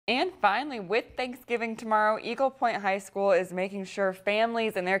And finally, with Thanksgiving tomorrow, Eagle Point High School is making sure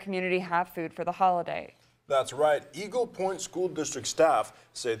families in their community have food for the holiday. That's right. Eagle Point School District staff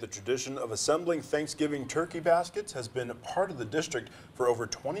say the tradition of assembling Thanksgiving turkey baskets has been a part of the district for over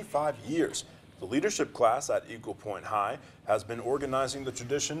 25 years. The leadership class at Eagle Point High has been organizing the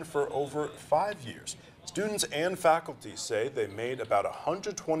tradition for over 5 years. Students and faculty say they made about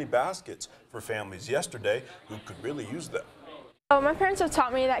 120 baskets for families yesterday who could really use them. My parents have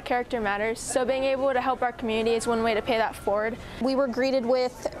taught me that character matters, so being able to help our community is one way to pay that forward. We were greeted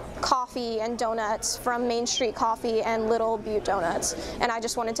with coffee and donuts from Main Street Coffee and Little Butte Donuts, and I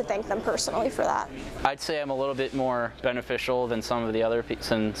just wanted to thank them personally for that. I'd say I'm a little bit more beneficial than some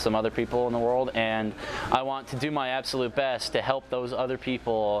other people in the world, and I want to do my absolute best to help those other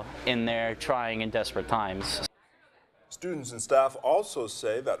people in their trying and desperate times. Students and staff also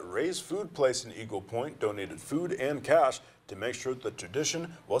say that Ray's Food Place in Eagle Point donated food and cash to make sure the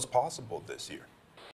tradition was possible this year.